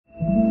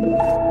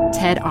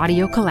TED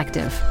Audio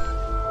Collective.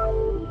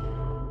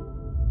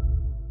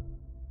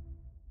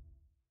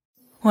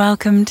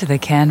 Welcome to the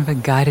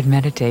Canva guided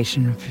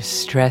meditation for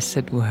stress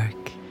at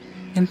work.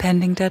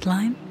 Impending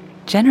deadline?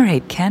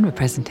 Generate Canva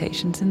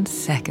presentations in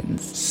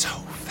seconds. So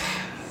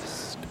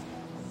fast.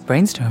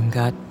 Brainstorm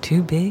got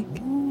too big?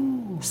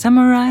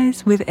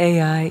 Summarize with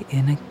AI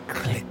in a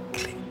click.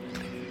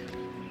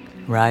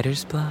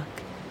 Writer's block?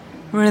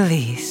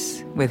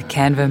 Release with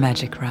Canva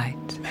Magic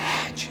Write.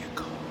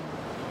 Magical.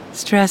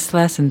 Stress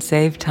less and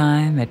save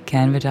time at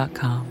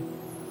canva.com.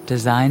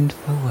 Designed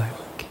for work.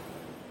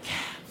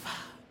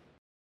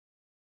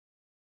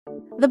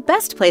 The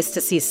best place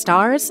to see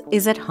stars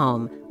is at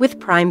home with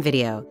Prime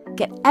Video.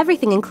 Get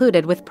everything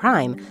included with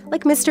Prime,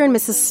 like Mr. and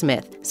Mrs.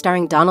 Smith,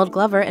 starring Donald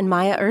Glover and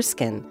Maya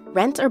Erskine.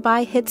 Rent or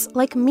buy hits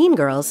like Mean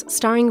Girls,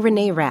 starring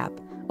Renee Rapp.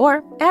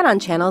 Or add-on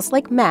channels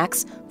like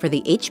Max for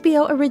the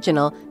HBO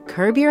original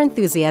Curb Your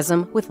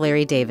Enthusiasm with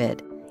Larry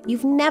David.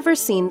 You've never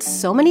seen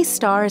so many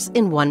stars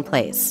in one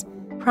place.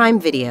 Prime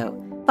Video.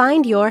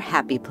 Find your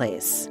happy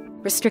place.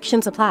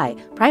 Restrictions apply.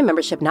 Prime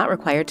membership not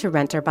required to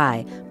rent or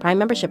buy. Prime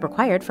membership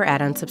required for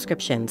add-on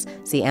subscriptions.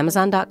 See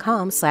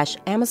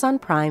Amazon.com/Amazon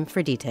Prime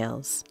for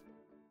details.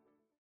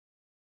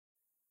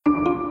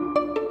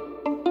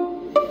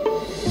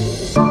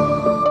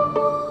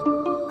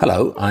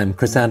 Hello, I'm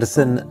Chris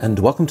Anderson, and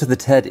welcome to the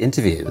TED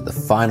Interview, the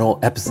final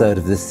episode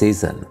of this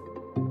season.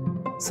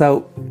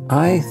 So,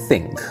 I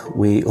think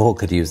we all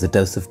could use a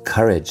dose of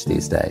courage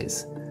these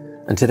days,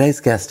 and today's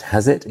guest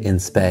has it in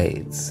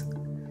spades.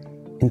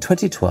 In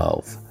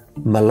 2012,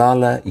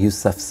 Malala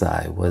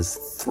Yousafzai was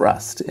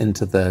thrust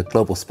into the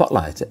global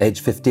spotlight at age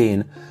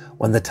 15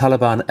 when the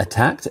Taliban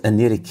attacked and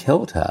nearly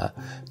killed her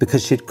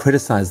because she'd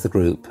criticized the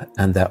group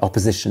and their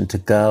opposition to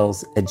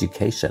girls'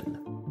 education.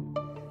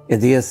 In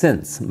the years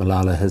since,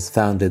 Malala has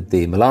founded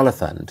the Malala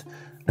Fund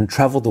and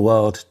traveled the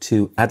world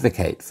to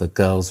advocate for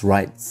girls'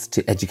 rights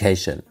to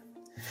education.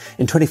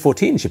 In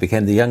 2014, she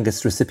became the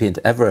youngest recipient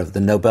ever of the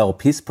Nobel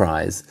Peace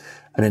Prize,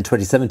 and in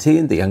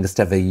 2017, the youngest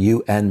ever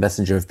UN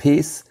Messenger of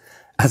Peace.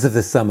 As of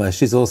this summer,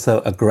 she's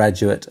also a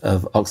graduate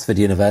of Oxford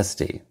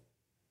University.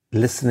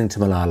 Listening to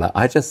Malala,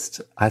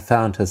 I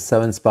found her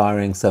so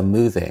inspiring, so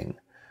moving.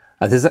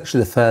 This is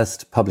actually the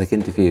first public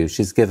interview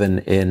she's given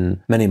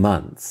in many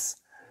months.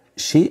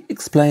 She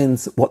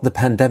explains what the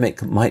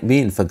pandemic might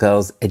mean for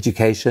girls'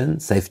 education,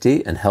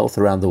 safety, and health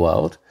around the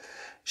world.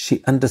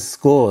 She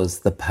underscores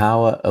the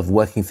power of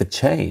working for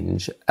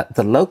change at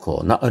the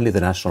local, not only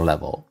the national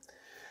level.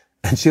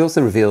 And she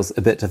also reveals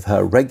a bit of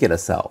her regular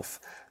self,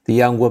 the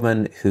young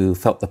woman who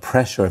felt the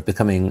pressure of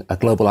becoming a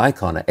global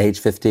icon at age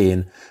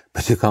 15,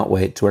 but who can't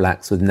wait to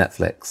relax with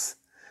Netflix.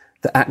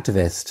 The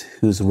activist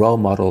whose role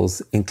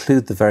models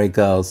include the very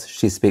girls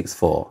she speaks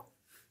for.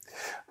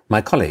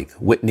 My colleague,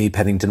 Whitney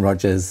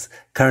Pennington-Rogers,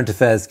 current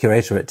affairs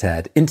curator at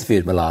TED,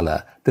 interviewed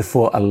Malala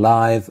before a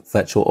live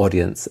virtual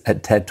audience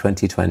at TED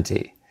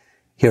 2020.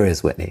 Here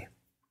is Whitney.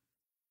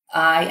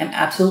 I am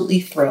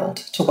absolutely thrilled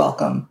to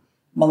welcome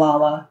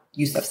Malala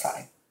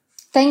Yousafzai.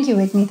 Thank you,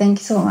 Whitney. Thank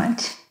you so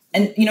much.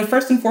 And,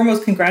 first and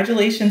foremost,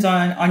 congratulations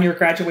on your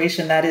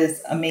graduation. That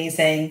is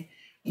amazing.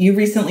 You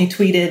recently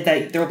tweeted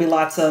that there will be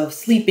lots of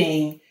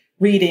sleeping,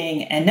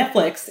 reading, and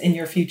Netflix in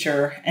your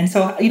future. And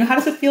so, how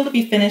does it feel to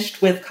be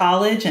finished with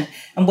college? And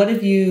what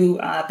have you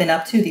been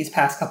up to these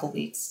past couple of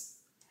weeks?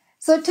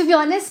 So to be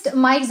honest,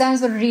 my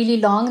exams were really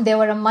long. They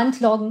were a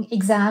month-long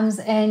exams,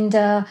 and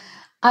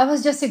I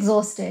was just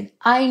exhausted.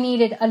 I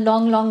needed a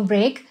long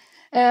break.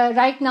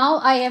 Right now,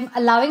 I am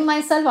allowing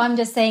myself, I'm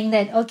just saying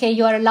that, okay,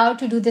 you are allowed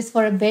to do this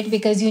for a bit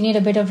because you need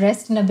a bit of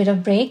rest and a bit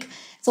of break.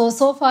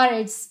 So far,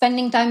 it's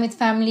spending time with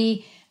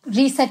family,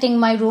 resetting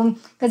my room,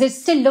 because it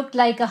still looked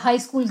like a high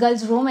school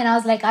girl's room. And I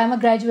was like, I'm a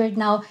graduate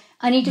now.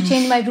 I need to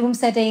change my room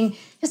setting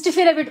just to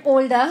feel a bit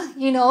older,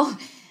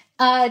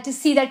 to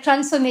see that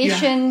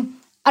transformation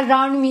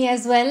around me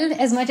as well,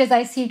 as much as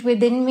I see it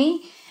within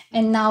me.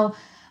 And now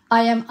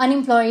I am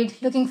unemployed,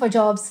 looking for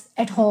jobs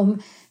at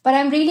home. But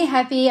I'm really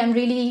happy. I'm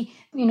really,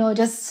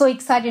 just so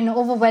excited and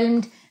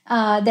overwhelmed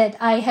that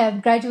I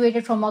have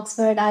graduated from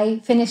Oxford. I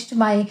finished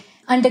my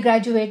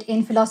undergraduate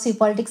in philosophy,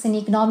 politics, and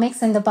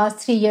economics, and the past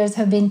 3 years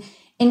have been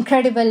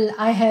incredible.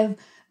 I have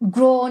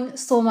grown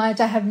so much.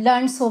 I have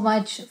learned so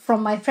much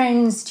from my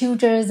friends,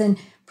 tutors, and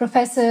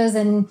professors,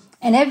 and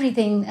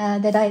everything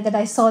that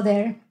I saw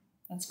there.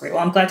 That's great.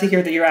 Well, I'm glad to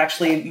hear that you're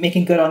actually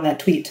making good on that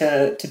tweet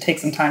to take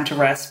some time to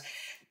rest.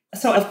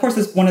 So, of course,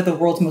 as one of the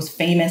world's most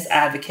famous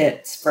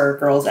advocates for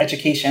girls'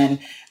 education,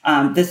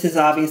 this is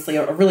obviously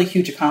a really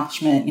huge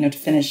accomplishment, to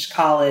finish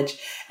college.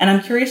 And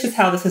I'm curious as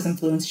how this has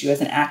influenced you as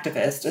an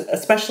activist,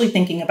 especially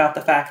thinking about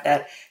the fact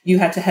that you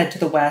had to head to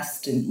the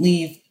West and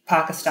leave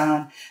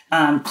Pakistan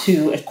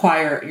to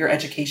acquire your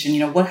education.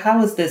 How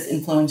has this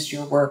influenced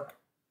your work?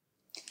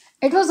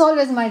 It was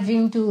always my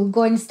dream to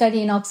go and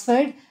study in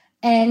Oxford.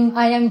 And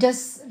I am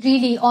just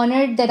really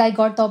honored that I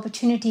got the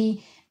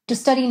opportunity to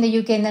study in the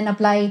UK and then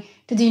apply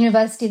to the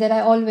university that I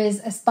always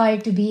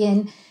aspired to be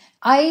in.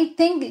 I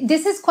think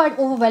this is quite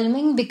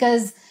overwhelming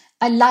because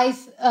a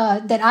life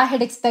that I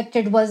had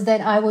expected was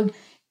that I would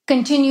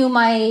continue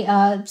my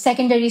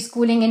secondary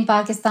schooling in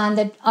Pakistan,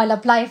 that I'll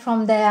apply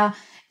from there.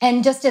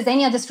 And just as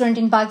any other student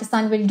in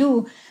Pakistan will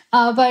do.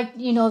 But,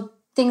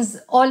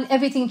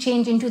 everything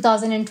changed in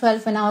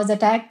 2012 when I was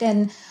attacked,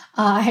 and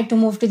I had to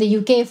move to the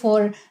UK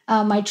for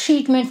my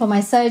treatment, for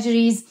my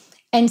surgeries.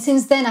 And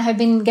since then, I have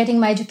been getting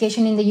my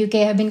education in the UK.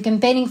 I've been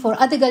campaigning for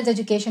other girls'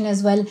 education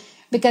as well,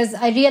 because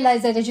I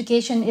realize that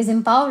education is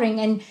empowering,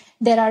 and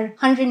there are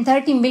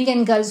 130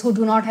 million girls who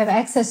do not have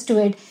access to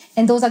it.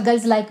 And those are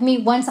girls like me.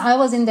 Once I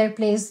was in their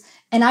place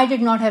and I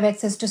did not have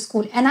access to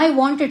school, and I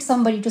wanted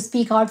somebody to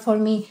speak out for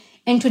me.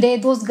 And today,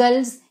 those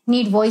girls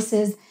need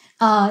voices.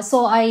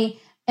 So I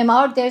am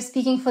out there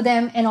speaking for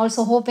them, and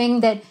also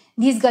hoping that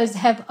these girls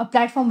have a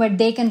platform where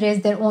they can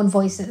raise their own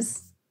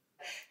voices.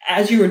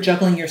 As you were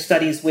juggling your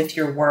studies with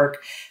your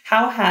work,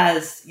 how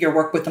has your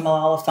work with the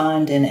Malala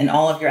Fund and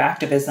all of your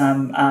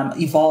activism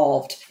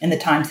evolved in the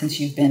time since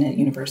you've been at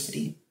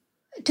university?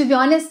 To be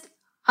honest,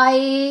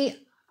 I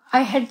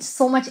had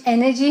so much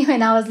energy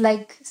when I was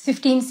like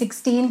 15,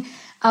 16.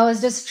 I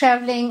was just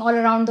traveling all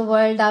around the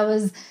world. I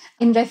was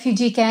in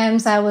refugee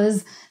camps. I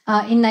was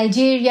in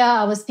Nigeria.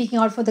 I was speaking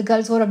out for the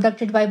girls who were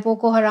abducted by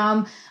Boko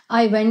Haram.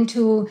 I went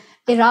to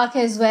Iraq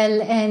as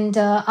well, and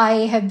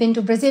I have been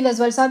to Brazil as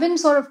well. So I've been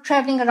sort of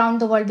traveling around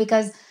the world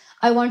because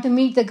I want to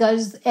meet the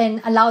girls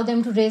and allow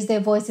them to raise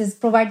their voices,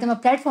 provide them a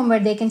platform where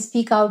they can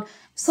speak out.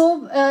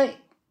 So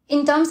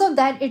in terms of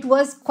that, it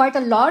was quite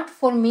a lot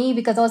for me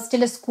because I was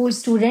still a school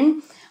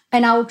student,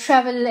 and I would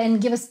travel and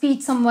give a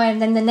speech somewhere,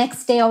 and then the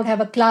next day I would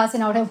have a class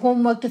and I would have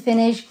homework to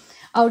finish.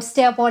 I would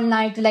stay up all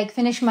night to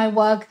finish my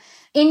work.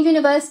 In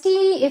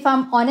university, if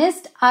I'm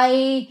honest,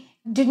 I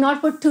did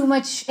not put too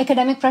much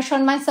academic pressure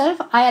on myself.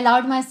 I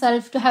allowed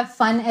myself to have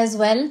fun as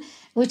well,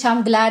 which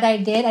I'm glad I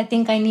did. I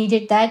think I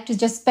needed that to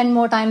just spend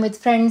more time with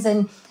friends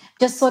and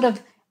just sort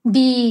of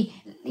be,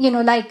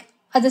 like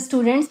other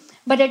students.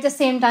 But at the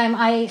same time,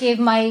 I gave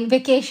my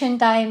vacation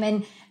time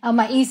and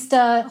my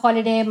Easter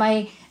holiday,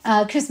 my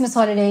Christmas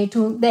holiday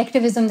to the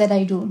activism that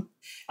I do.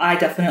 I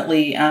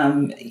definitely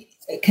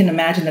can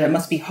imagine that it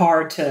must be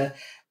hard to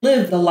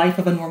live the life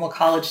of a normal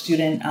college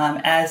student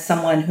as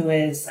someone who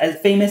is as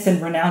famous and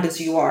renowned as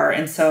you are.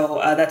 And so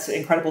that's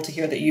incredible to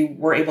hear that you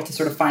were able to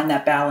sort of find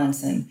that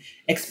balance and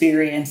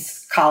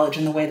experience college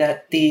in the way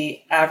that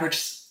the average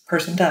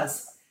person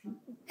does.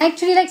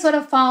 Actually, sort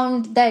of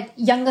found that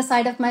younger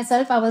side of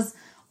myself. I was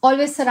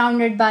always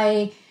surrounded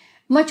by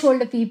much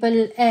older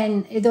people,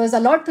 and there was a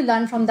lot to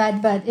learn from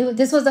that. But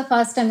this was the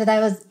first time that I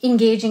was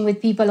engaging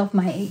with people of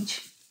my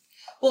age.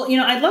 Well,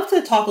 I'd love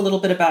to talk a little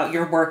bit about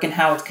your work and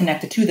how it's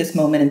connected to this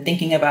moment and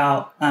thinking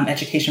about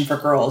education for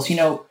girls.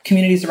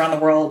 Communities around the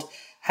world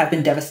have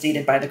been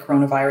devastated by the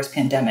coronavirus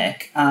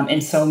pandemic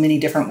in so many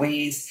different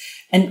ways.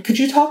 And could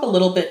you talk a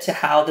little bit to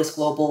how this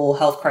global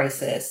health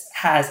crisis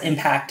has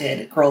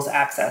impacted girls'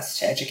 access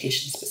to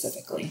education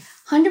specifically?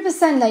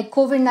 100%.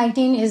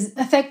 COVID-19 is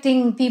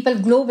affecting people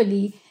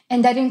globally,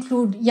 and that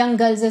include young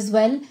girls as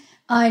well.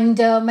 And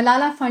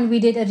Malala Fund,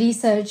 we did a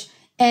research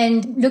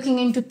and looking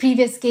into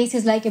previous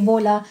cases like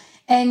Ebola.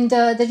 And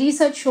the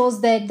research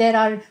shows that there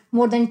are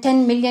more than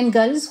 10 million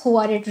girls who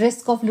are at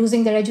risk of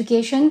losing their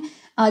education.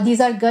 These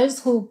are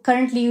girls who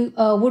currently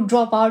would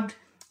drop out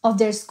of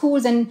their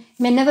schools and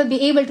may never be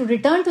able to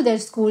return to their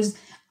schools,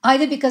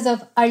 either because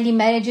of early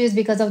marriages,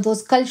 because of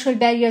those cultural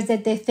barriers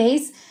that they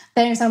face.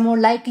 Parents are more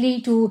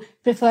likely to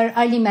prefer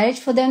early marriage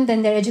for them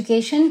than their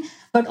education.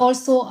 But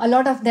also a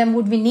lot of them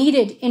would be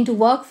needed into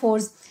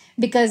workforce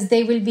because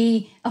they will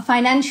be a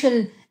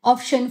financial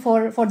option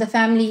for the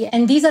family.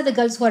 And these are the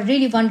girls who are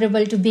really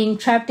vulnerable to being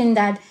trapped in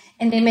that,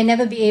 and they may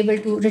never be able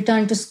to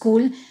return to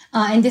school.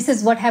 And this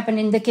is what happened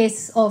in the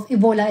case of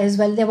Ebola as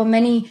well. There were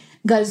many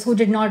girls who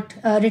did not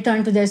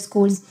return to their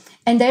schools.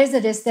 And there is a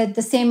risk that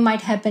the same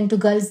might happen to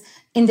girls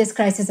in this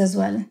crisis as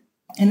well.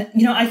 And,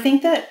 I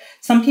think that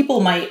some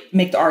people might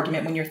make the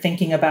argument when you're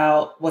thinking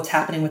about what's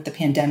happening with the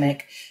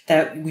pandemic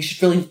that we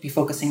should really be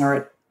focusing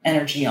our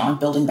energy on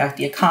building back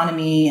the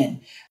economy and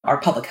our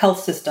public health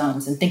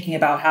systems and thinking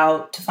about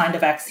how to find a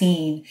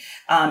vaccine.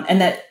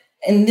 And that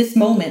in this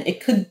moment, it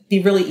could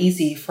be really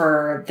easy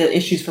for the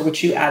issues for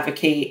which you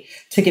advocate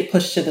to get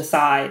pushed to the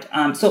side.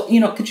 So,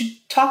 could you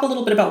talk a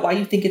little bit about why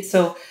you think it's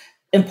so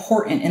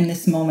important in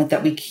this moment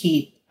that we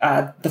keep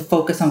the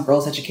focus on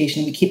girls'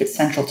 education, we keep it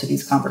central to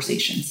these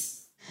conversations?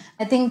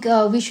 I think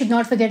we should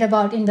not forget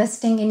about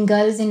investing in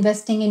girls,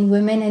 investing in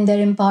women and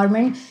their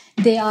empowerment.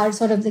 They are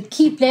sort of the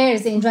key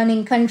players in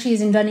running countries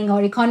and running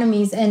our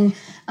economies. And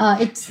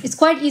it's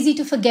quite easy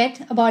to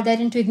forget about that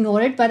and to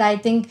ignore it. But I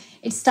think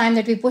it's time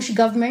that we push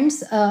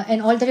governments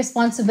and all the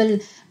responsible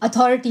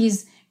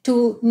authorities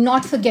to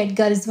not forget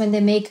girls when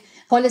they make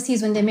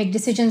policies, when they make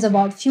decisions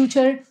about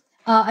future.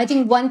 I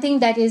think one thing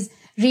that is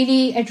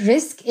really at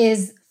risk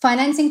is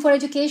financing for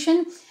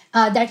education.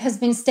 That has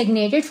been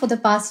stagnated for the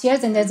past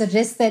years, and there's a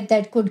risk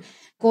that could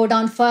go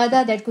down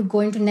further, that could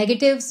go into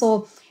negative.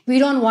 So we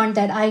don't want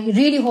that. I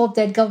really hope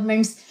that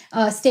governments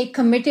stay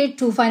committed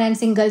to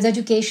financing girls'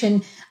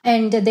 education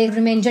and they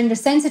remain gender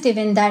sensitive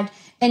in that,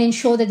 and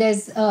ensure that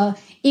there's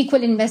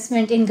equal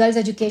investment in girls'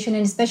 education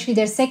and especially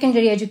their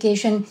secondary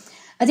education.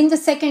 I think the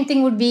second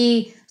thing would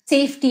be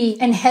safety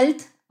and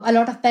health. A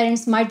lot of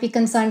parents might be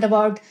concerned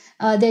about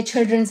their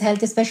children's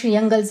health, especially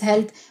young girls'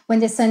 health, when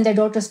they send their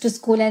daughters to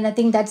school. And I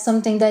think that's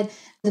something that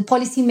the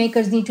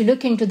policymakers need to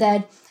look into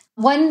that.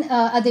 One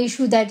other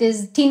issue that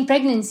is teen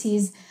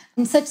pregnancies.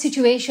 In such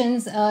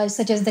situations,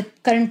 such as the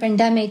current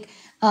pandemic,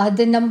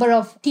 the number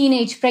of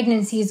teenage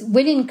pregnancies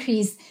will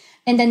increase.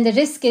 And then the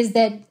risk is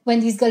that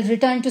when these girls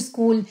return to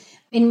school,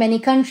 in many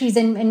countries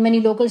and many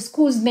local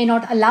schools may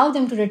not allow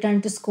them to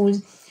return to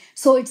schools.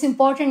 So it's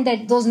important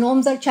that those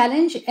norms are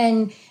challenged.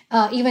 And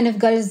even if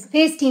girls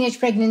face teenage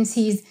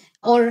pregnancies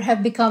or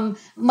have become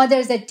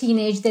mothers at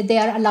teenage, that they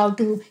are allowed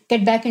to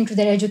get back into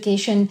their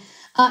education.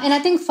 And I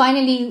think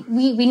finally,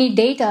 we need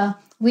data.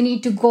 We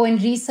need to go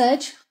and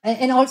research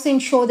and also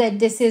ensure that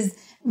this is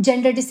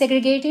gender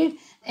desegregated.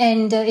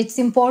 And it's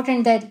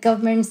important that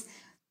governments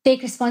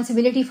take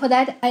responsibility for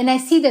that. And I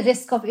see the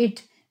risk of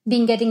it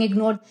getting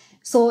ignored.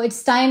 So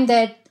it's time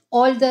that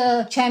all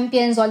the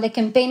champions, all the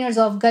campaigners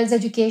of girls'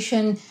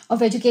 education,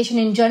 of education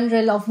in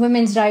general, of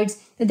women's rights,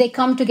 that they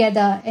come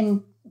together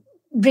and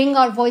bring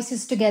our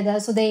voices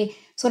together so they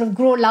sort of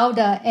grow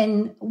louder.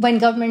 And when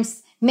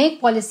governments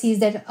make policies,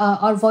 that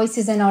our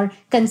voices and our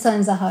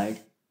concerns are heard.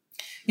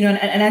 And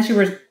as you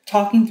were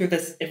talking through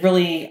this, it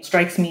really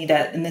strikes me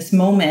that in this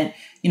moment,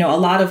 a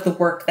lot of the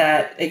work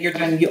that you're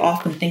doing, you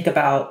often think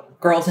about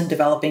girls in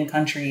developing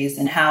countries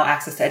and how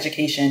access to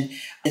education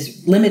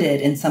is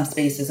limited in some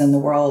spaces in the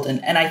world.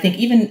 And I think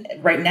even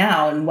right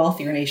now in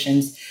wealthier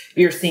nations,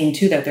 we are seeing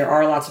too that there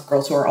are lots of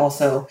girls who are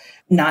also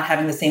not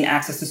having the same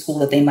access to school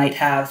that they might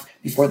have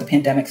before the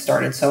pandemic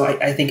started. So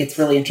I think it's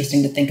really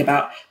interesting to think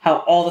about how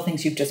all the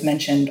things you've just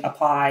mentioned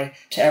apply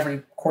to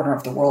every corner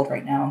of the world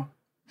right now.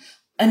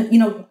 And,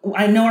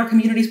 I know our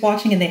community's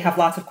watching and they have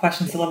lots of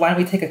questions. So why don't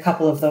we take a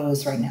couple of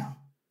those right now?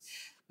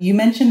 You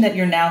mentioned that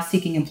you're now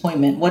seeking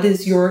employment. What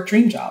is your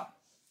dream job?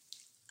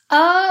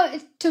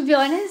 To be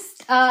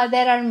honest,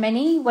 there are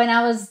many. When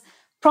I was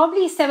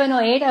probably 7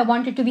 or 8, I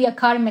wanted to be a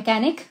car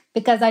mechanic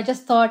because I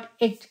just thought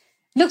it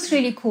looks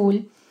really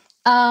cool.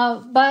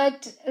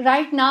 But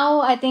right now,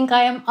 I think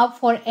I am up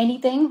for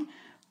anything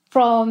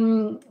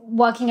from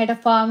working at a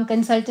farm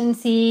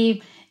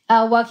consultancy,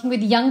 working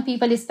with young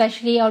people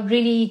especially. I would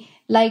really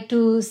like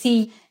to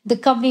see the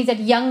companies that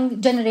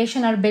young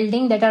generation are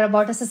building that are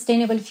about a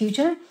sustainable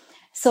future.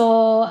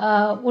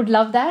 So would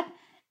love that.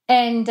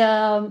 And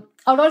I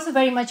would also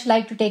very much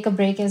like to take a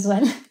break as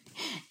well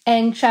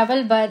and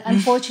travel. But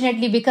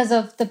unfortunately, because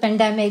of the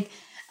pandemic,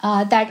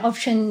 that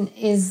option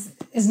is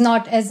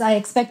not as I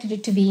expected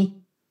it to be.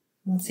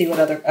 Let's see what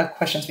other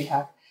questions we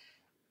have.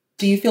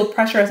 Do you feel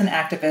pressure as an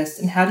activist,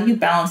 and how do you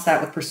balance that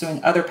with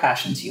pursuing other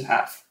passions you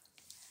have?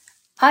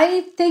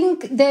 I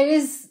think there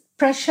is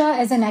pressure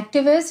as an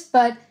activist,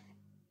 but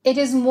it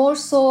is more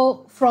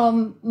so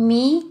from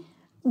me.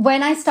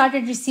 When I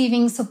started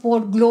receiving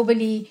support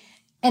globally,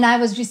 and I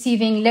was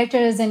receiving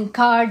letters and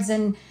cards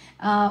and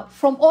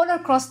from all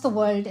across the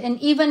world, and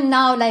even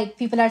now, like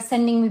people are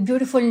sending me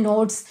beautiful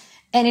notes,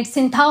 and it's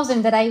in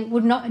thousands that I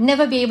would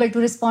never be able to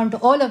respond to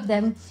all of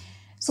them.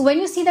 So when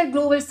you see that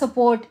global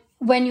support,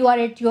 when you are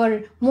at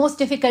your most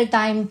difficult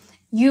time,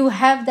 you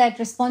have that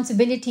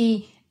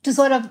responsibility to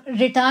sort of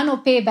return or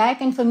pay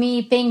back. And for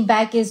me, paying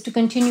back is to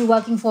continue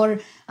working for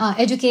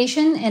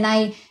education. And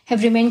I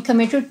have remained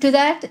committed to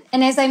that.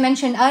 And as I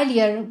mentioned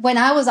earlier, when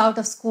I was out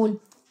of school,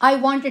 I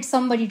wanted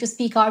somebody to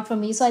speak out for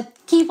me. So I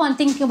keep on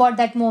thinking about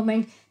that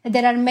moment, that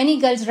there are many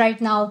girls right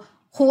now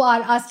who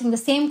are asking the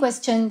same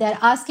question. They're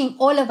asking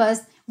all of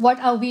us, what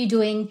are we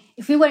doing?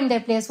 If we were in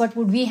their place, what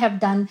would we have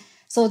done?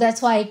 So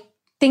that's why I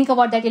think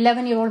about that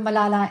 11-year-old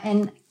Malala,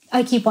 and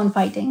I keep on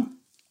fighting.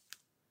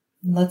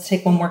 Let's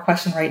take one more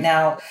question right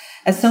now.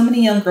 As so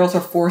many young girls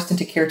are forced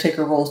into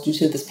caretaker roles due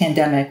to this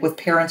pandemic, with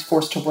parents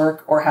forced to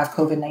work or have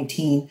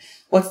COVID-19,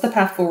 what's the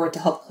path forward to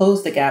help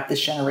close the gap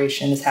this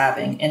generation is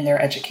having in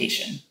their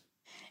education?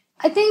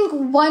 I think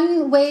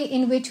one way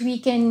in which we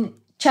can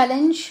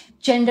challenge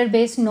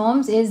gender-based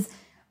norms is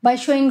by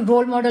showing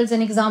role models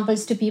and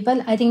examples to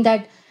people. I think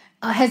that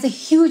has a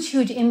huge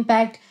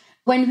impact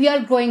when we are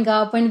growing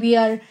up, when we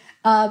are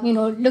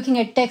looking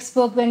at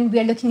textbook, when we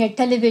are looking at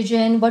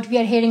television, what we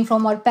are hearing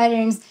from our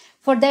parents.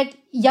 For that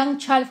young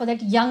child, for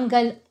that young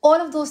girl, all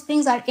of those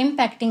things are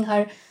impacting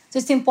her. So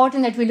it's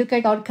important that we look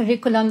at our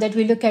curriculum, that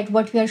we look at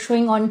what we are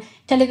showing on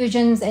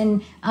televisions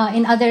and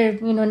in other,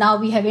 now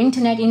we have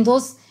internet, in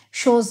those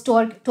shows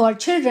to our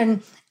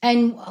children.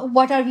 And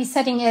what are we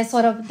setting as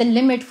sort of the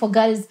limit for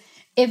girls?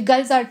 If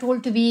girls are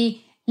told to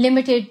be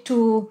limited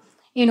to,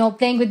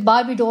 playing with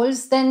Barbie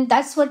dolls, then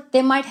that's what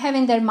they might have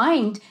in their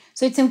mind.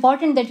 So it's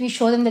important that we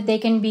show them that they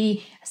can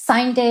be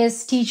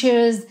scientists,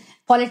 teachers,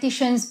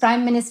 politicians,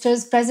 prime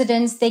ministers,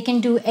 presidents. They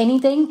can do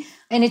anything.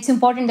 And it's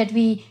important that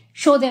we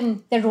show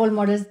them their role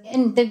models.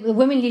 And the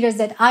women leaders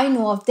that I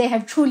know of, they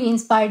have truly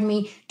inspired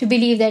me to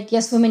believe that,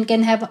 yes, women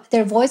can have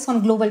their voice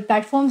on global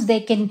platforms. They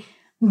can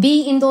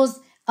be in those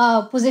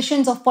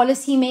positions of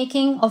policy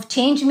making, of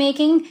change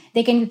making.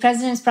 They can be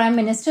presidents, prime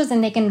ministers,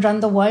 and they can run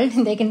the world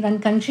and they can run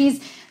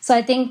countries. So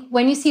I think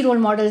when you see role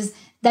models,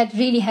 that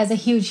really has a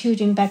huge,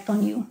 huge impact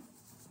on you.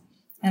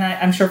 And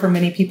I'm sure for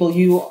many people,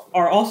 you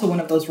are also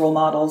one of those role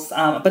models.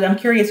 But I'm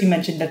curious, you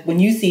mentioned that when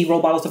you see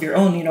role models of your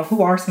own,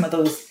 who are some of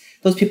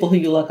those people who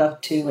you look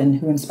up to and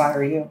who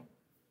inspire you?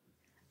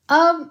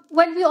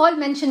 Well, we all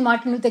mentioned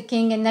Martin Luther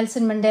King and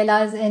Nelson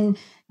Mandela's, and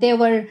they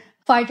were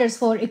fighters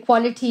for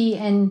equality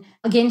and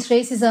against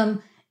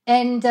racism.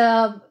 And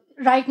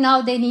right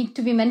now, they need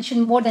to be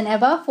mentioned more than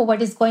ever for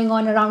what is going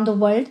on around the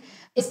world,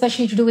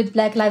 especially to do with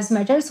Black Lives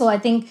Matter. So I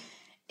think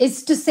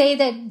it's to say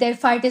that their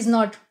fight is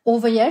not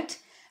over yet,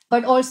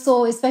 but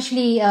also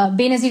especially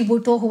Benazir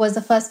Bhutto, who was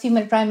the first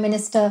female prime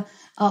minister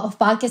of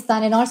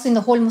Pakistan and also in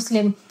the whole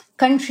Muslim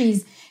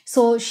countries.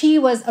 So she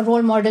was a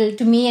role model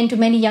to me and to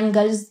many young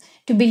girls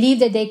to believe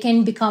that they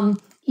can become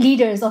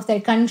leaders of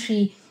their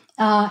country.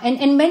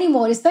 And many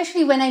more,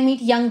 especially when I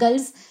meet young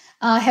girls.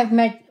 I have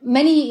met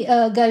many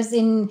girls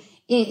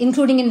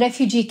including in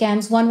refugee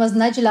camps. One was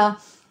Najla,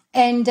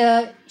 and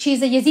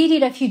she's a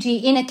Yazidi refugee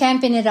in a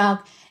camp in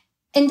Iraq.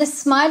 And the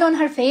smile on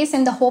her face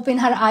and the hope in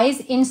her eyes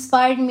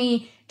inspired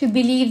me to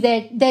believe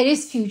that there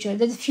is future,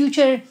 that the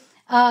future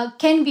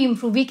can be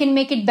improved. We can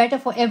make it better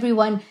for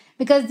everyone,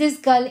 because this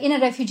girl in a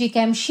refugee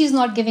camp, she's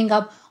not giving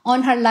up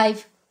on her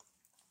life.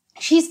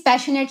 She's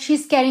passionate.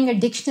 She's carrying a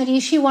dictionary.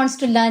 She wants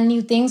to learn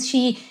new things.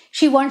 She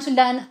wants to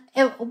learn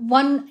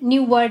one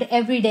new word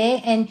every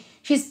day, and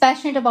she's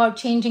passionate about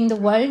changing the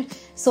world.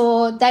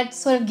 So that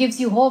sort of gives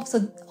you hope.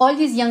 So all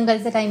these young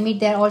girls that I meet,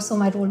 they're also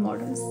my role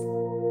models.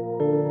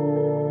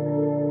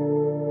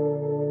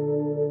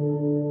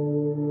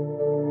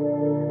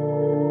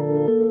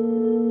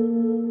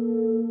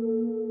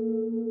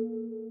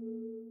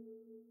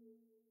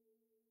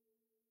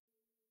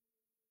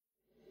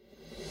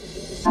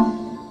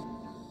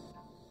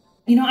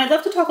 I'd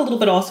love to talk a little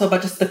bit also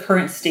about just the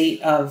current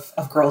state of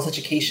girls'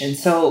 education.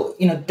 So,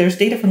 there's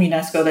data from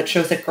UNESCO that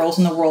shows that girls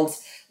in the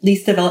world's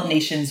least developed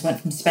nations went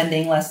from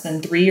spending less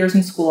than 3 years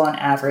in school on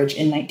average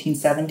in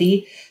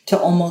 1970 to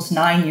almost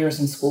 9 years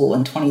in school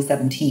in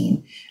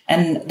 2017.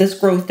 And this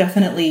growth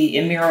definitely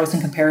mirrors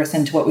in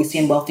comparison to what we see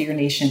in wealthier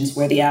nations,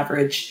 where the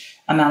average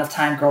amount of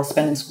time girls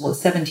spend in school is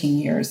 17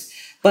 years.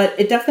 But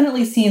it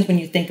definitely seems, when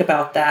you think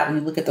about that, when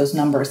you look at those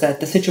numbers, that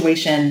the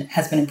situation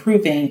has been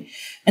improving.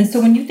 And so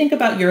when you think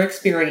about your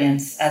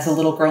experience as a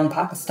little girl in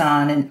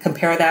Pakistan and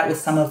compare that with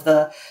some of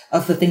the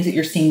things that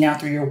you're seeing now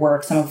through your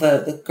work, some of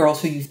the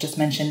girls who you've just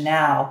mentioned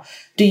now,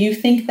 do you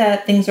think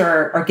that things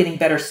are getting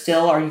better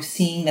still? Are you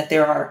seeing that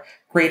there are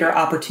greater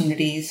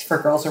opportunities for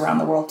girls around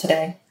the world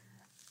today?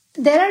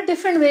 There are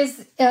different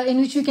ways in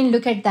which you can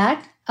look at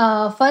that.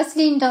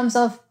 Firstly, in terms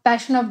of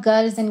passion of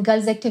girls and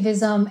girls'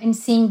 activism and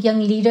seeing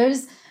young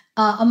leaders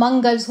among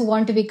girls who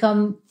want to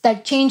become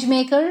that change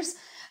makers.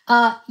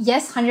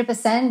 Yes,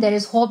 100%. There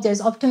is hope.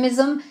 There's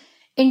optimism.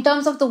 In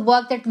terms of the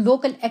work that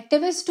local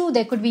activists do,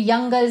 there could be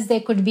young girls, there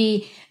could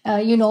be,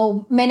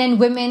 men and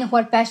women who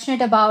are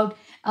passionate about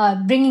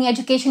bringing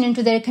education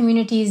into their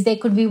communities. They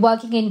could be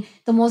working in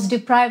the most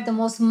deprived, the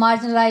most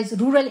marginalized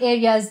rural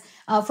areas,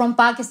 from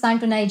Pakistan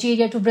to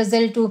Nigeria to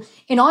Brazil to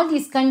in all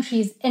these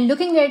countries, and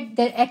looking at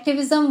their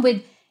activism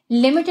with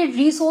limited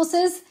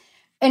resources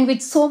and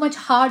with so much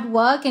hard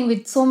work and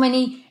with so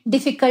many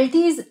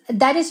difficulties,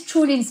 that is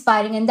truly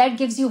inspiring. And that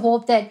gives you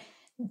hope that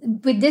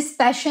with this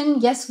passion,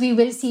 yes, we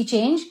will see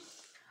change.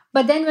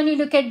 But then when you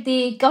look at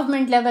the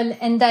government level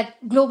and that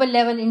global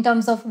level in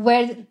terms of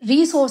where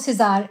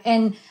resources are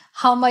and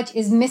how much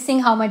is missing,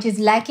 how much is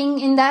lacking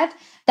in that,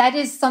 that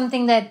is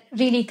something that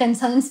really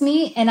concerns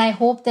me. And I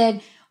hope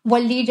that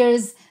world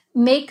leaders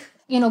make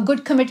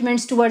good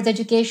commitments towards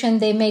education.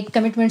 They make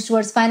commitments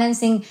towards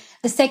financing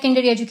the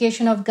secondary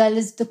education of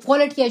girls, the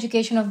quality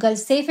education of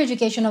girls, safe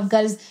education of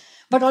girls,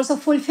 but also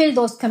fulfill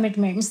those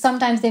commitments.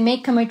 Sometimes they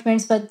make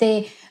commitments, but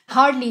they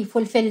hardly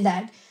fulfill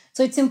that.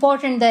 So it's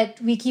important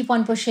that we keep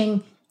on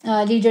pushing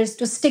leaders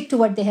to stick to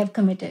what they have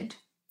committed.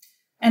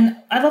 And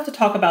I'd love to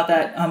talk about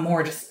that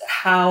more, just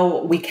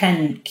how we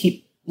can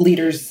keep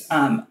leaders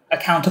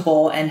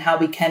accountable and how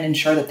we can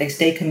ensure that they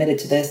stay committed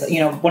to this.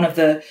 One of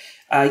the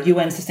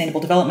UN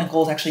Sustainable Development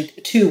Goals, actually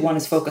two, one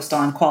is focused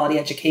on quality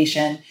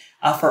education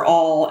for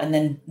all, and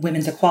then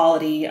women's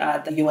equality.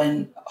 The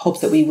UN hopes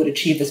that we would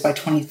achieve this by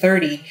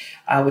 2030,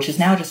 which is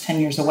now just 10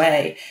 years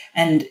away.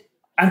 And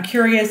I'm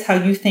curious how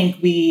you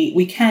think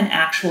we can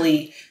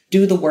actually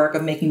do the work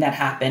of making that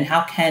happen.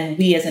 How can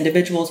we as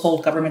individuals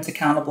hold governments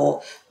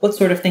accountable? What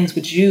sort of things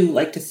would you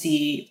like to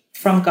see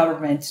from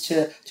governments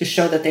to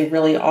show that they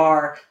really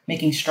are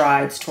making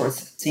strides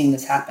towards seeing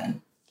this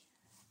happen?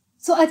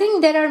 So I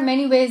think there are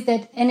many ways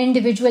that an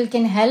individual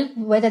can help,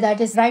 whether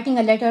that is writing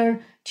a letter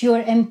to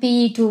your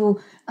MP, to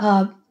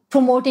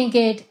promoting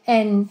it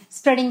and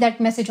spreading that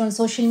message on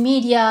social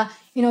media,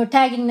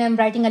 tagging them,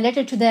 writing a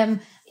letter to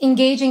them,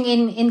 engaging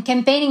in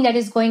campaigning that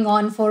is going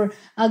on for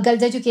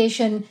girls'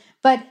 education.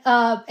 But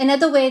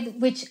another way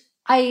which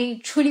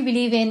I truly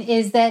believe in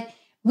is that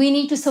we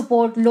need to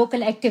support local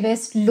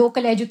activists,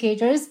 local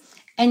educators,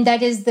 And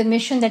that is the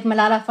mission that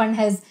Malala Fund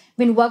has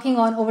been working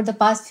on over the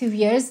past few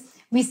years.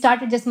 We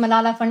started this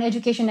Malala Fund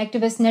Education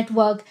Activist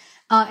Network,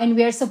 and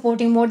we are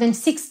supporting more than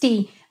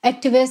 60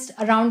 activists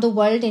around the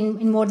world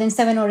in more than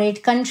 7 or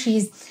 8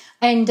 countries.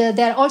 And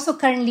they're also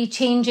currently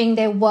changing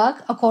their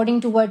work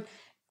according to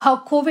how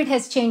COVID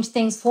has changed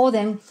things for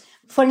them.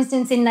 For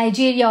instance, in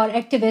Nigeria, our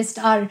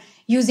activists are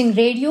using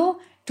radio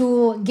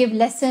to give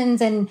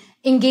lessons and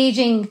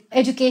engaging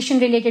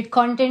education-related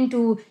content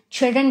to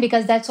children,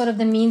 because that's sort of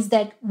the means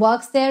that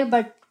works there.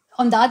 But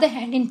on the other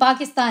hand, in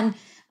Pakistan,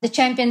 the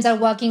champions are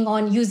working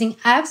on using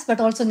apps, but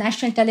also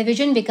national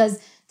television, because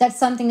that's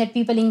something that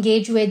people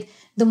engage with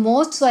the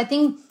most. So I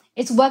think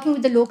it's working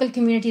with the local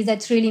communities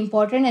that's really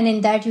important. And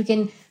in that, you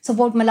can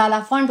support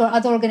Malala Fund or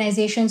other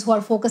organizations who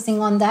are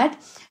focusing on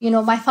that.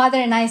 My father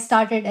and I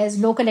started as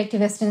local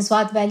activists in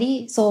Swat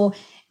Valley. So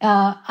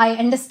I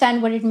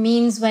understand what it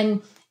means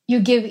when you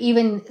give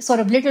even sort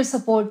of little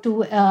support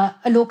to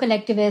a local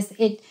activist.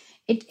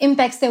 It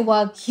impacts their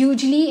work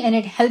hugely, and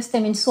it helps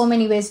them in so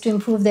many ways to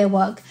improve their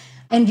work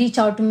and reach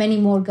out to many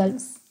more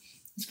girls.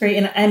 That's great.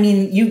 And I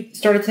mean, you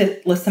started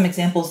to list some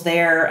examples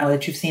there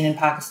that you've seen in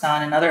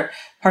Pakistan and other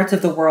parts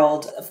of the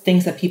world of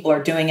things that people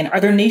are doing. And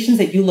are there nations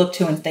that you look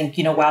to and think,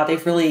 wow,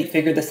 they've really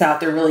figured this out.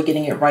 They're really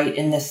getting it right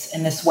in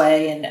this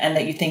way. And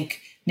that you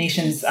think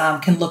nations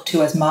can look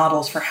to as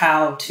models for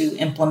how to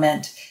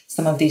implement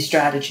some of these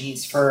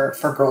strategies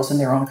for girls in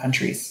their own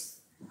countries?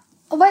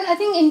 Well, I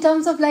think in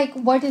terms of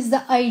what is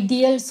the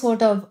ideal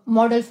sort of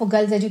model for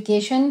girls'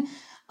 education,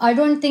 I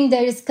don't think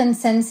there is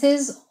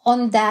consensus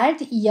on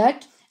that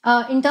yet.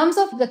 In terms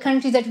of the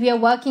countries that we are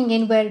working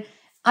in, where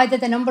either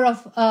the number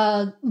of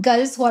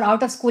girls who are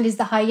out of school is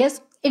the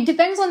highest, it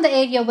depends on the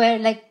area. Where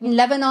in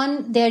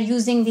Lebanon, they're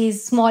using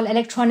these small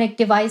electronic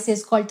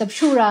devices called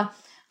Tabshura,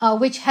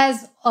 which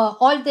has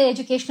all the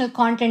educational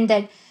content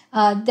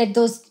that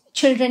those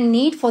children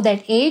need for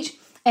that age,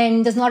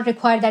 and does not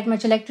require that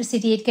much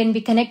electricity. It can be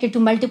connected to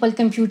multiple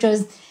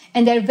computers,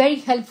 and they're very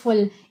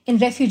helpful in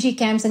refugee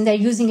camps, and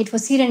they're using it for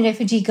Syrian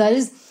refugee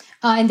girls.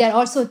 And they're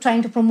also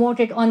trying to promote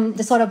it on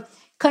the sort of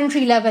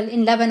country level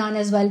in Lebanon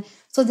as well.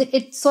 So that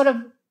it sort of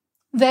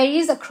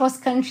varies across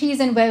countries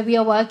and where we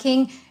are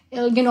working.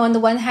 On the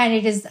one hand,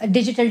 it is a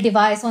digital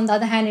device. On the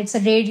other hand, it's a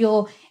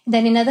radio.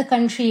 Then in another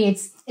country,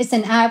 it's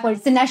an app or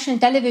it's the national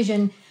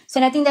television. So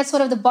and I think that's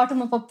sort of the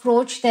bottom-up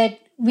approach that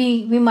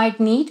we might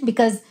need,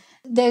 because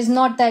there's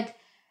not that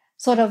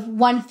sort of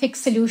one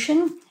fixed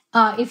solution.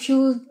 If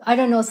you,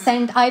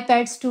 send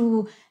iPads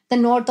to the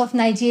north of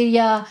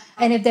Nigeria,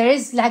 and if there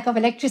is lack of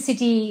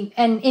electricity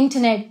and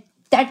internet,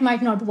 that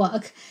might not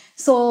work.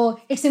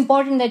 So it's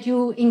important that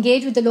you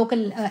engage with the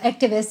local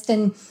activists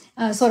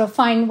and sort of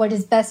find what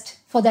is best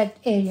for that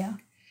area.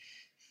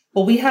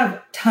 Well, we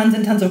have tons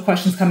and tons of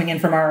questions coming in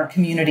from our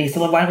community.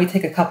 So why don't we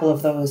take a couple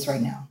of those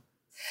right now?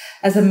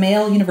 As a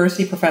male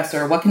university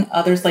professor, what can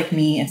others like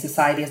me and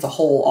society as a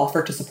whole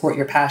offer to support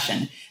your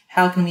passion?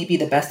 How can we be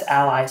the best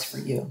allies for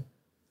you?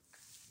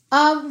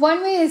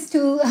 One way is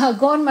to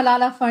go on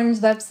Malala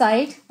Fund's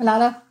website,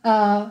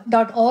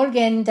 malala.org,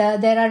 and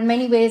there are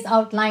many ways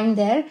outlined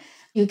there.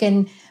 You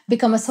can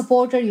become a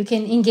supporter. You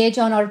can engage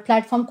on our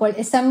platform called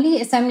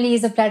Assembly. Assembly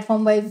is a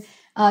platform where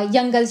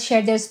young girls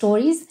share their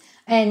stories.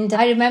 And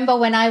I remember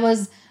when I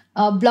was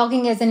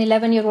blogging as an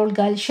 11-year-old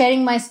girl,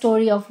 sharing my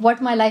story of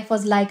what my life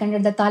was like under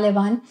the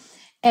Taliban.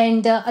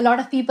 And a lot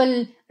of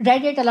people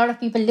read it. A lot of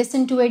people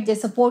listened to it. They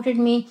supported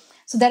me.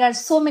 So there are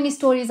so many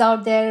stories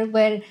out there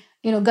where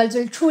girls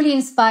will truly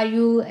inspire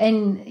you.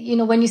 And,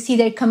 when you see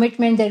their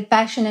commitment, their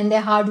passion, and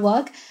their hard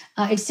work,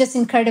 it's just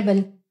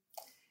incredible.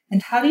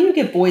 And how do you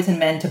get boys and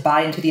men to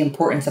buy into the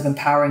importance of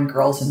empowering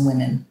girls and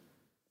women?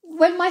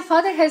 Well, my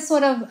father has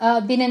sort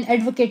of been an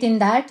advocate in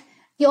that.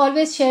 He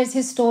always shares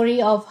his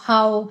story of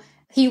how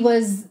he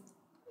was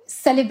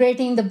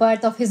celebrating the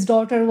birth of his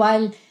daughter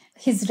while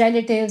his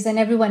relatives and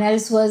everyone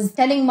else was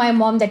telling my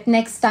mom that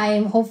next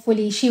time,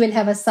 hopefully, she will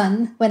have a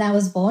son when I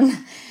was born.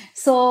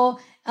 So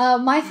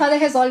my father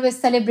has always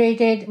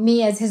celebrated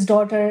me as his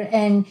daughter,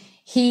 and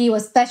he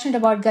was passionate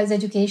about girls'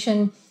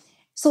 education.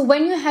 So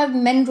when you have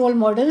men role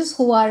models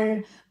who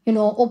are,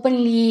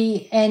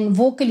 openly and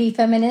vocally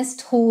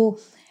feminist, who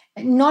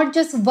not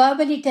just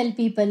verbally tell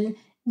people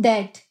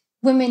that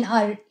women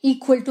are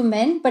equal to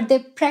men, but they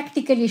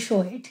practically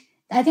show it.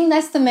 I think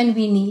that's the men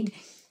we need,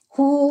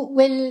 who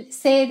will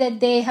say that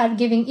they are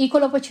giving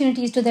equal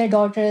opportunities to their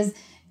daughters.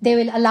 They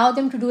will allow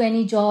them to do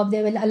any job.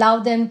 They will allow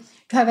them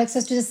to have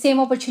access to the same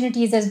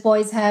opportunities as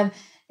boys have.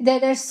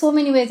 There are so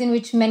many ways in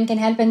which men can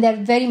help, and they're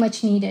very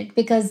much needed,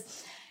 because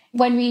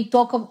when we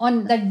talk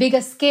on that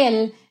bigger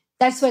scale,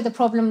 that's where the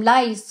problem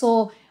lies.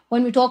 So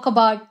when we talk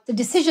about the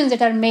decisions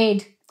that are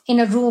made in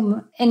a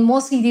room, and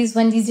mostly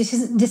when these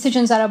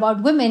decisions are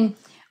about women,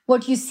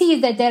 what you see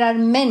is that there are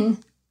men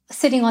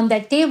sitting on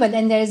that table,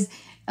 and there's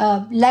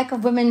lack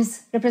of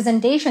women's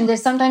representation.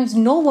 There's sometimes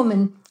no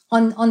woman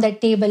on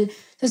that table.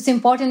 So it's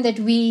important that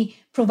we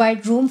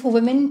provide room for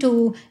women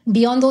to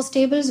be on those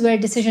tables where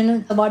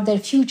decisions about their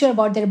future,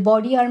 about their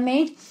body are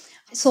made.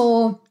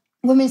 So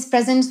women's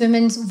presence,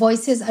 women's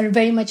voices are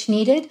very much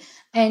needed.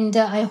 And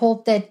I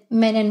hope that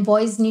men and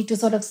boys need to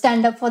sort of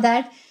stand up for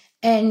that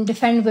and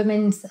defend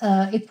women's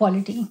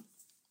equality.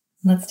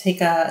 Let's take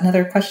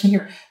another question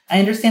here. I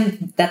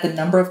understand that the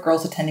number of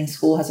girls attending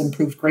school has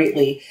improved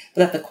greatly,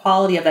 but that the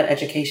quality of that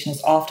education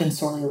is often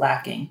sorely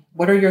lacking.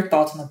 What are your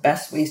thoughts on the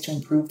best ways to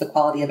improve the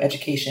quality of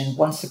education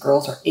once the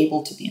girls are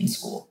able to be in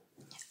school?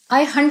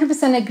 I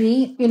 100%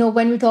 agree.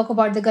 When we talk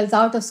about the girls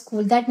out of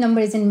school, that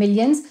number is in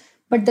millions.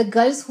 But the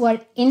girls who are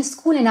in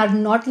school and are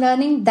not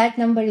learning, that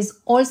number is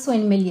also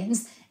in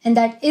millions. And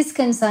that is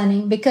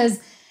concerning because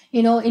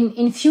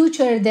in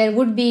future, there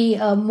would be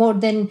more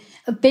than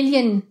 1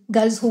 billion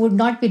girls who would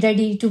not be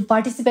ready to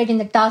participate in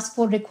the task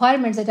force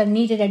requirements that are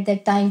needed at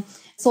that time.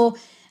 So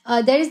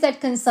there is that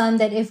concern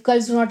that if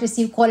girls do not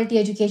receive quality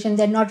education,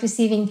 they're not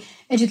receiving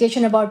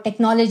education about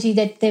technology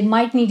that they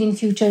might need in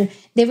future,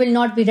 they will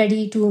not be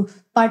ready to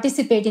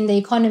participate in the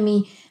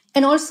economy.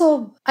 And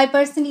also, I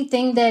personally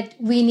think that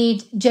we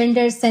need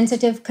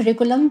gender-sensitive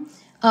curriculum.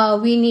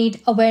 We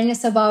need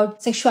awareness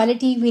about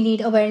sexuality. We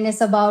need awareness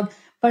about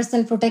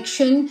personal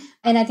protection.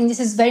 And I think this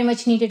is very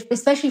much needed,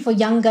 especially for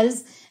young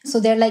girls.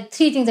 So there are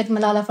 3 things that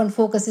Malala Fund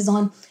focuses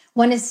on.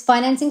 One is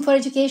financing for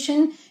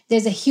education.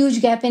 There's a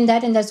huge gap in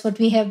that, and that's what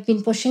we have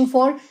been pushing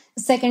for.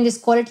 The second is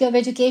quality of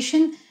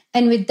education.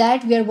 And with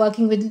that, we are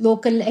working with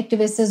local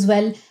activists as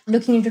well,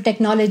 looking into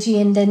technology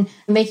and then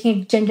making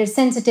it gender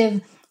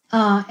sensitive.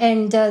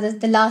 And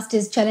the last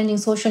is challenging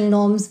social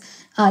norms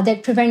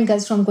that prevent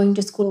girls from going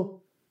to school.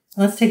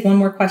 Let's take one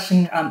more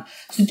question.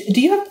 So do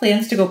you have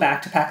plans to go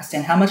back to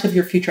Pakistan? How much of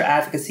your future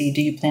advocacy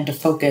do you plan to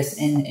focus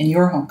in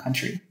your home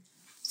country?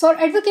 So our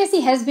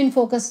advocacy has been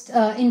focused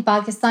in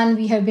Pakistan.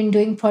 We have been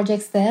doing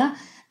projects there.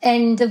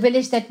 And the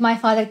village that my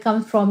father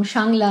comes from,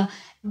 Shangla,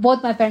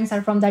 both my parents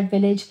are from that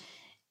village.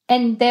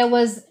 And there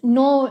was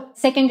no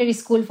secondary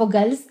school for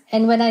girls.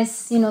 And when I,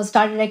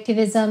 started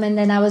activism and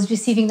then I was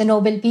receiving the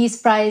Nobel Peace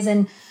Prize.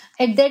 And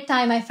at that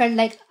time, I felt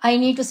like I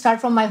need to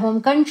start from my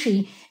home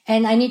country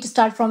and I need to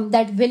start from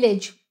that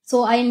village.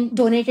 So I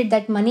donated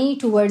that money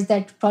towards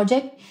that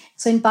project.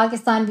 So in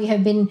Pakistan, we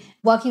have been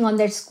working on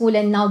that school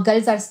and now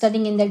girls are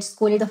studying in that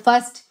school. It's the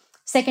first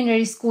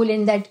secondary school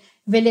in that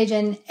village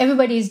and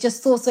everybody is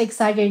just so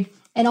excited.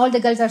 And all the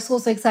girls are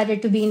so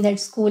excited to be in that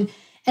school.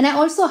 And I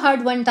also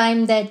heard one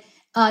time that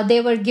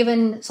they were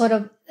given sort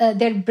of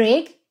their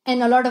break.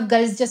 And a lot of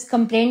girls just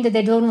complained that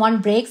they don't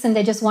want breaks and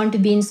they just want to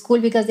be in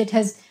school because it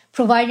has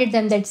provided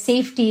them that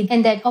safety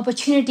and that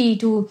opportunity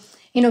to,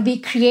 be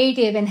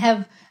creative and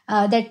have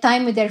that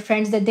time with their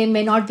friends that they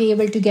may not be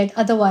able to get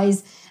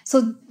otherwise.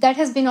 So that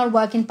has been our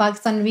work in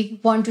Pakistan. We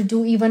want to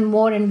do even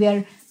more and we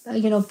are,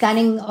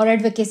 planning our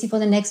advocacy for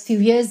the next few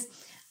years.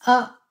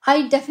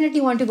 I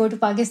definitely want to go to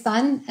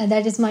Pakistan.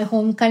 That is my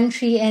home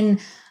country. And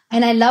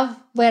I love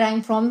where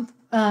I'm from,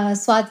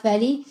 Swat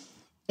Valley.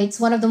 It's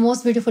one of the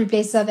most beautiful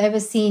places I've ever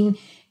seen.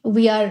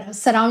 We are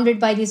surrounded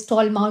by these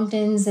tall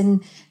mountains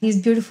and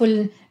these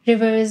beautiful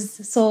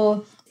rivers.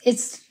 So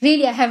it's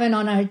really a heaven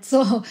on earth.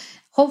 So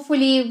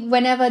hopefully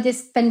whenever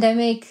this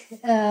pandemic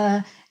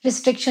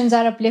restrictions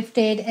are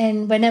uplifted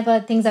and whenever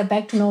things are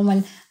back to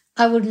normal,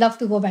 I would love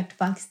to go back to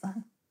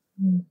Pakistan.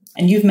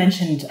 And you've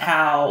mentioned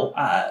how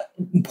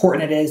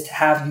important it is to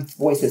have youth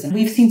voices. And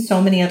we've seen so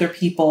many other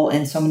people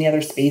in so many other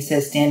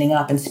spaces standing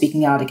up and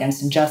speaking out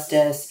against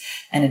injustice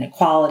and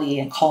inequality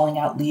and calling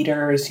out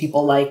leaders,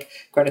 people like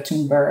Greta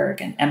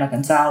Thunberg and Emma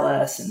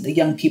Gonzalez and the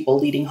young people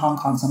leading Hong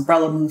Kong's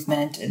umbrella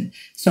movement and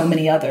so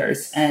many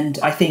others. And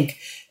I think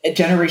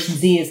Generation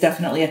Z is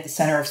definitely at the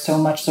center of so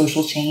much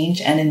social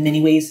change. And in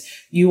many ways,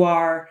 you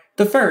are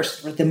the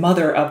first, or the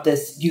mother of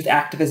this youth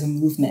activism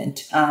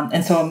movement.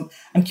 And so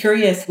I'm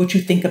curious what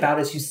you think about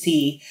as you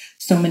see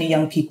so many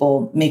young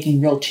people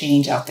making real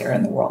change out there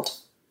in the world.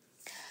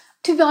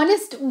 To be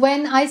honest,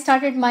 when I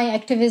started my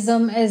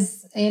activism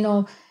as, 10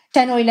 or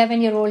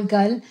 11-year-old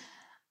girl,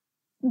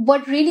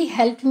 what really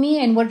helped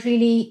me and what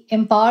really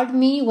empowered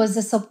me was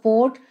the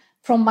support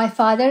from my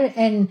father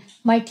and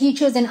my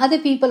teachers and other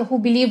people who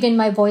believed in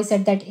my voice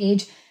at that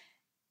age.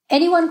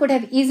 Anyone could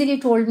have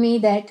easily told me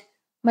that,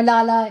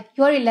 Malala,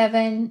 you're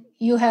 11,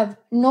 you have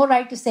no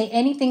right to say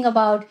anything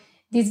about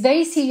these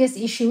very serious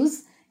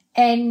issues,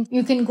 and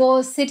you can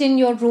go sit in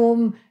your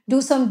room,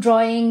 do some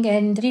drawing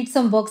and read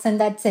some books,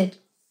 and that's it.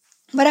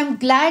 But I'm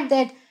glad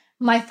that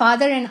my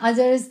father and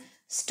others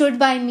stood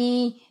by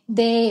me,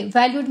 they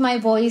valued my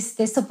voice,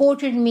 they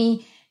supported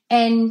me,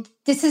 and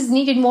this is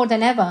needed more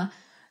than ever.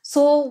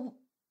 So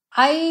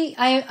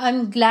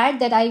I'm glad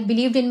that I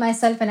believed in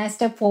myself and I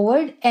stepped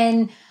forward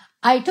and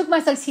I took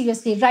myself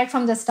seriously right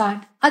from the start.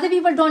 Other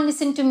people don't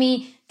listen to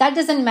me. That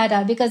doesn't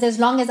matter because as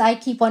long as I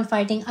keep on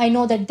fighting, I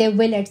know that they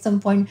will at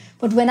some point.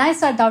 But when I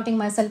start doubting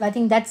myself, I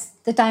think that's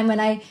the time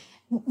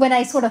when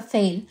I sort of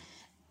fail.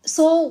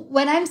 So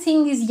when I'm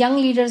seeing these young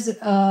leaders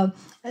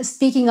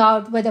speaking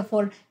out, whether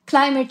for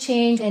climate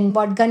change and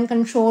about gun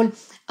control,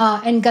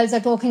 and girls are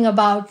talking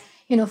about,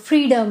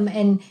 freedom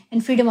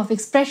and freedom of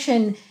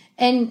expression,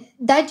 and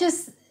that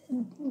just,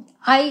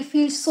 I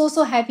feel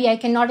so happy. I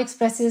cannot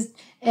express this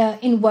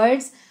in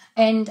words.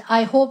 And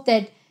I hope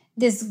that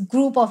this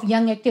group of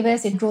young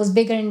activists, it grows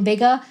bigger and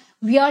bigger.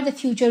 we are the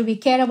future. We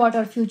care about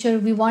our future.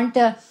 We want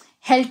a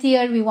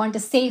healthier, we want a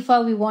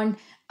safer, we want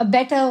a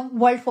better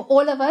world for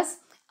all of us.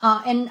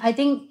 And I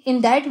think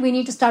in that, we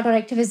need to start our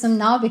activism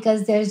now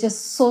because there's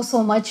just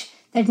so much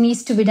that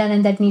needs to be done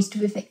and that needs to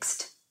be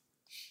fixed.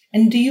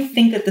 And do you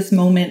think that this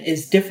moment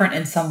is different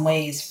in some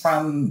ways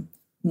from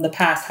the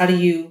past? How do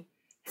you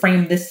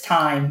frame this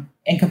time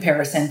in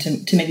comparison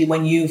to maybe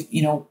when you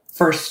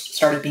first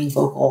started being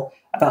vocal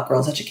about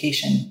girls'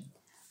 education?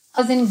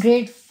 I was in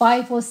grade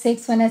 5 or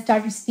 6 when I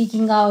started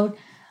speaking out.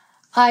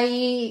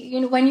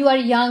 When you are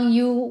young,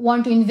 you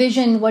want to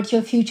envision what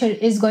your future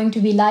is going to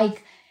be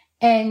like.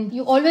 And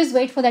you always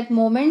wait for that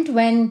moment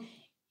when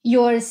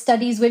your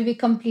studies will be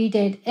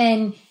completed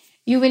and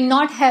you will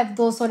not have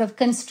those sort of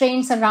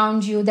constraints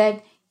around you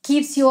that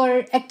keeps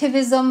your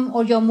activism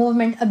or your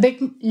movement a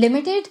bit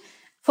limited.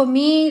 For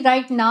me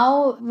right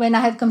now, when I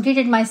have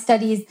completed my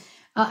studies,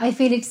 I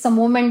feel it's a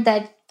moment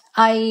that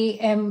I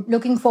am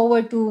looking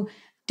forward to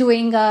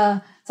doing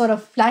a sort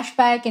of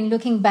flashback and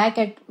looking back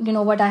at,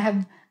 what I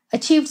have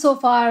achieved so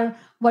far,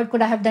 what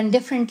could I have done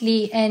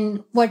differently,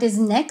 and what is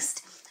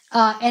next.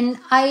 And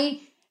I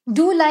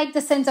do like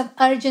the sense of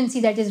urgency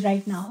that is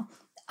right now.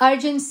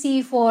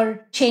 Urgency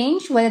for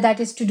change, whether that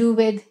is to do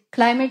with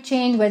climate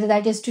change, whether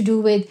that is to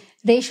do with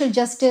racial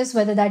justice,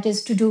 whether that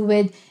is to do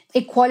with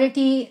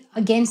equality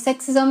against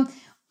sexism.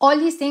 All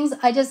these things,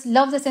 I just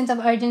love the sense of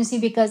urgency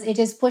because it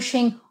is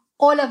pushing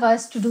all of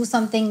us to do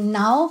something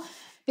now.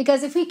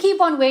 Because if we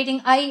keep on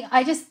waiting,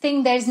 I just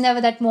think there's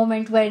never that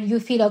moment where you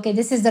feel, okay,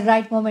 this is the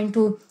right moment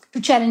to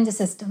challenge the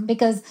system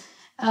because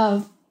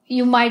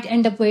you might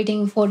end up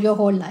waiting for your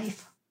whole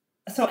life.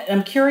 So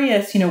I'm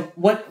curious,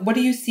 what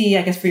do you see,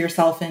 I guess, for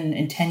yourself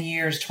in 10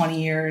 years,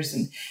 20 years,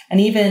 and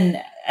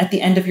even at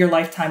the end of your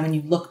lifetime when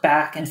you look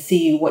back and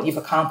see what you've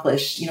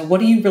accomplished, what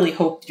do you really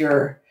hope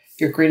your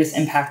greatest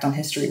impact on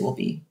history will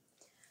be?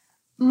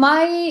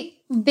 My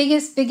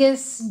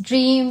biggest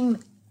dream,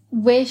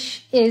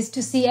 wish is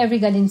to see every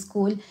girl in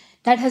school.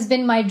 That has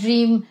been my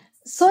dream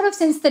sort of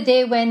since the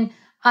day when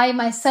I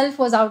myself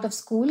was out of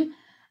school.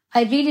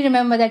 I really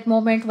remember that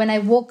moment when I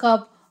woke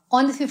up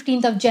on the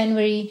 15th of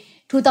January,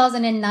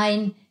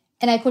 2009,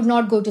 and I could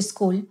not go to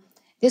school.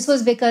 This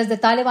was because the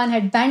Taliban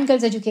had banned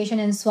girls' education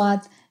in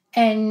Swat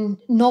and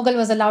no girl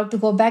was allowed to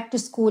go back to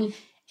school.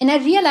 And I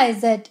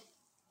realized that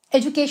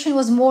education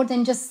was more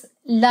than just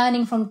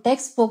learning from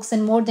textbooks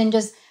and more than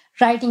just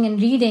writing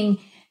and reading.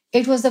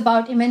 It was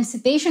about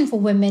emancipation for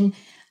women.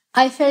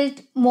 I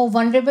felt more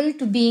vulnerable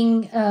to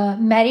being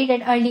married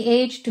at early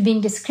age, to being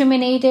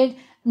discriminated,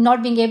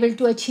 not being able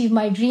to achieve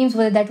my dreams,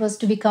 whether that was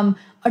to become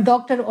a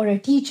doctor or a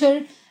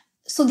teacher.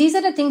 So these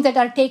are the things that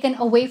are taken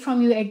away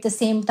from you at the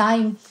same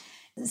time.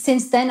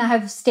 Since then, I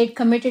have stayed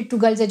committed to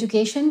girls'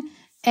 education.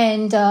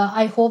 And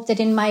I hope that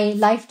in my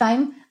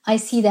lifetime, I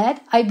see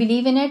that. I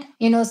believe in it.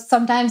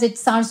 Sometimes it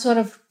sounds sort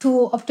of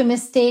too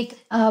optimistic,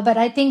 but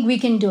I think we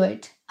can do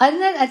it. Other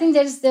than that, I think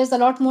there's a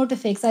lot more to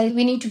fix.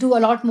 We need to do a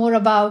lot more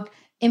about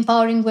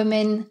empowering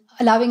women,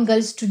 allowing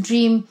girls to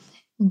dream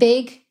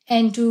big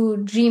and to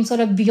dream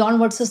sort of beyond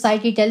what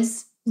society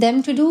tells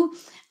them to do.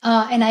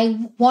 And I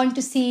want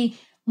to see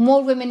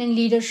more women in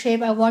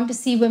leadership. I want to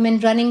see women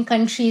running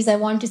countries. I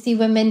want to see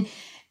women,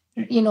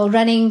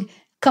 running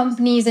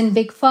companies and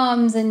big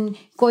firms and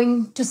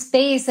going to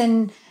space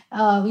and,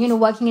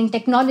 working in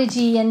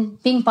technology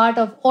and being part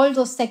of all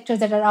those sectors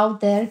that are out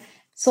there.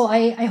 So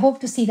I hope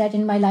to see that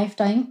in my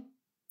lifetime.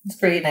 That's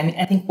great. I mean,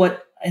 I think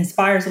what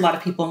inspires a lot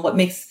of people and what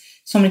makes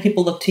so many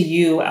people look to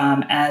you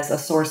as a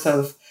source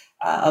of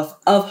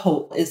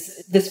hope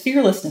is this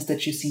fearlessness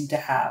that you seem to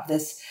have,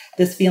 this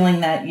feeling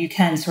that you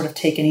can sort of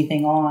take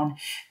anything on.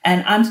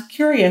 And I'm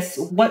curious,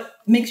 what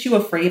makes you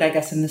afraid, I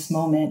guess, in this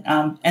moment?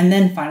 And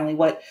then finally,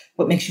 what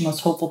makes you most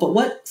hopeful? But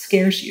what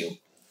scares you?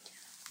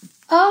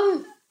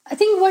 I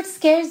think what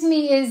scares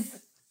me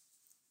is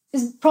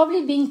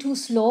probably being too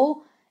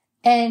slow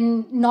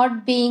and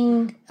not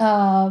being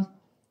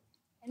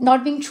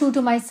true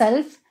to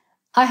myself.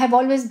 I have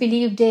always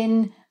believed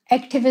in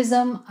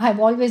activism. I've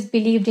always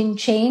believed in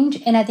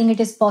change. And I think it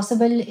is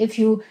possible if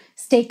you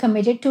stay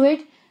committed to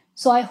it.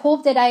 So I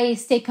hope that I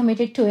stay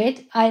committed to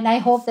it. And I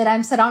hope that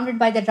I'm surrounded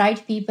by the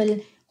right people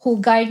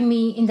who guide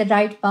me in the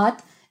right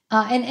path.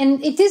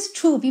 And it is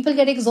true. People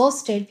get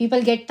exhausted.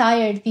 People get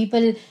tired.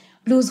 People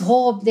lose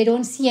hope. They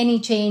don't see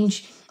any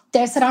change.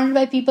 They're surrounded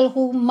by people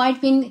who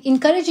might be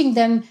encouraging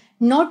them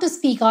not to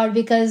speak out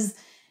because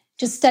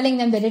just telling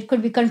them that it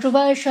could be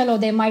controversial or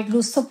they might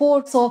lose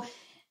support. So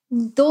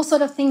those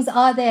sort of things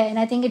are there. And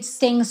I think it's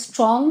staying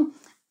strong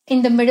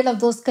in the middle of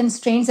those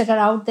constraints that are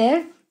out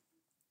there.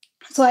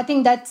 So I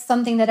think that's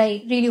something that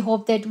I really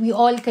hope that we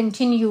all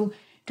continue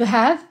to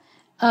have.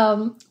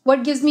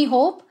 What gives me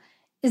hope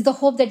is the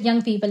hope that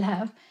young people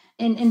have.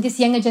 And this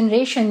younger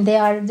generation, they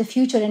are the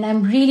future. And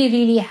I'm really,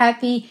 really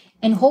happy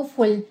and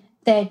hopeful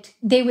that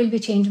they will be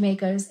change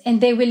makers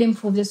and they will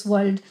improve this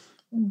world.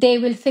 They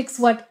will fix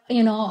what,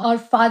 our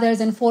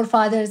fathers and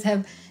forefathers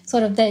have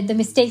sort of the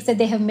mistakes that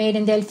they have made,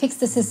 and they'll fix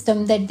the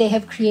system that they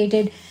have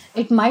created.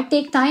 It might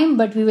take time,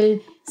 but we will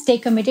stay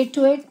committed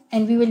to it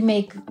and we will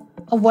make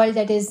a world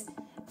that is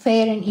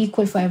fair and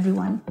equal for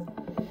everyone.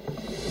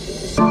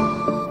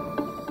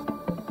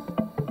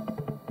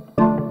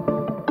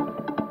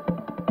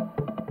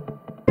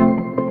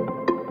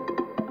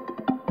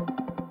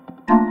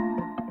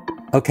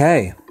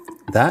 Okay,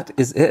 that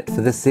is it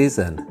for this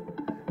season.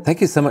 Thank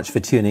you so much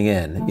for tuning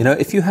in.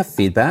 If you have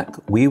feedback,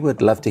 we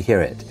would love to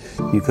hear it.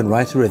 You can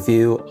write a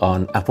review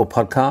on Apple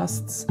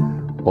Podcasts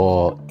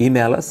or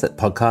email us at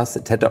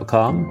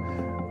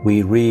podcast@ted.com.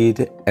 We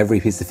read every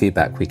piece of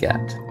feedback we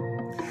get.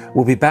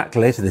 We'll be back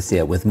later this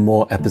year with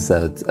more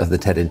episodes of the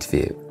TED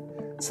Interview.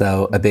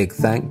 So a big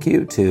thank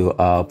you to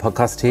our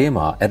podcast team.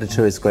 Our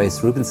editor is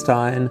Grace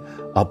Rubenstein.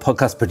 Our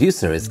podcast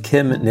producer is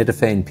Kim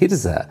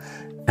Nidafane-Peterser.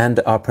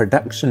 And our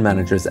production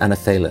manager is Anna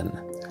Phelan.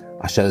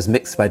 Our show is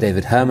mixed by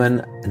David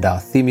Herman, and our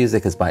theme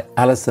music is by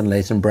Alison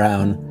Leighton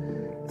Brown.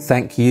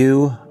 Thank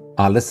you,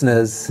 our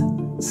listeners.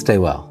 Stay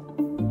well.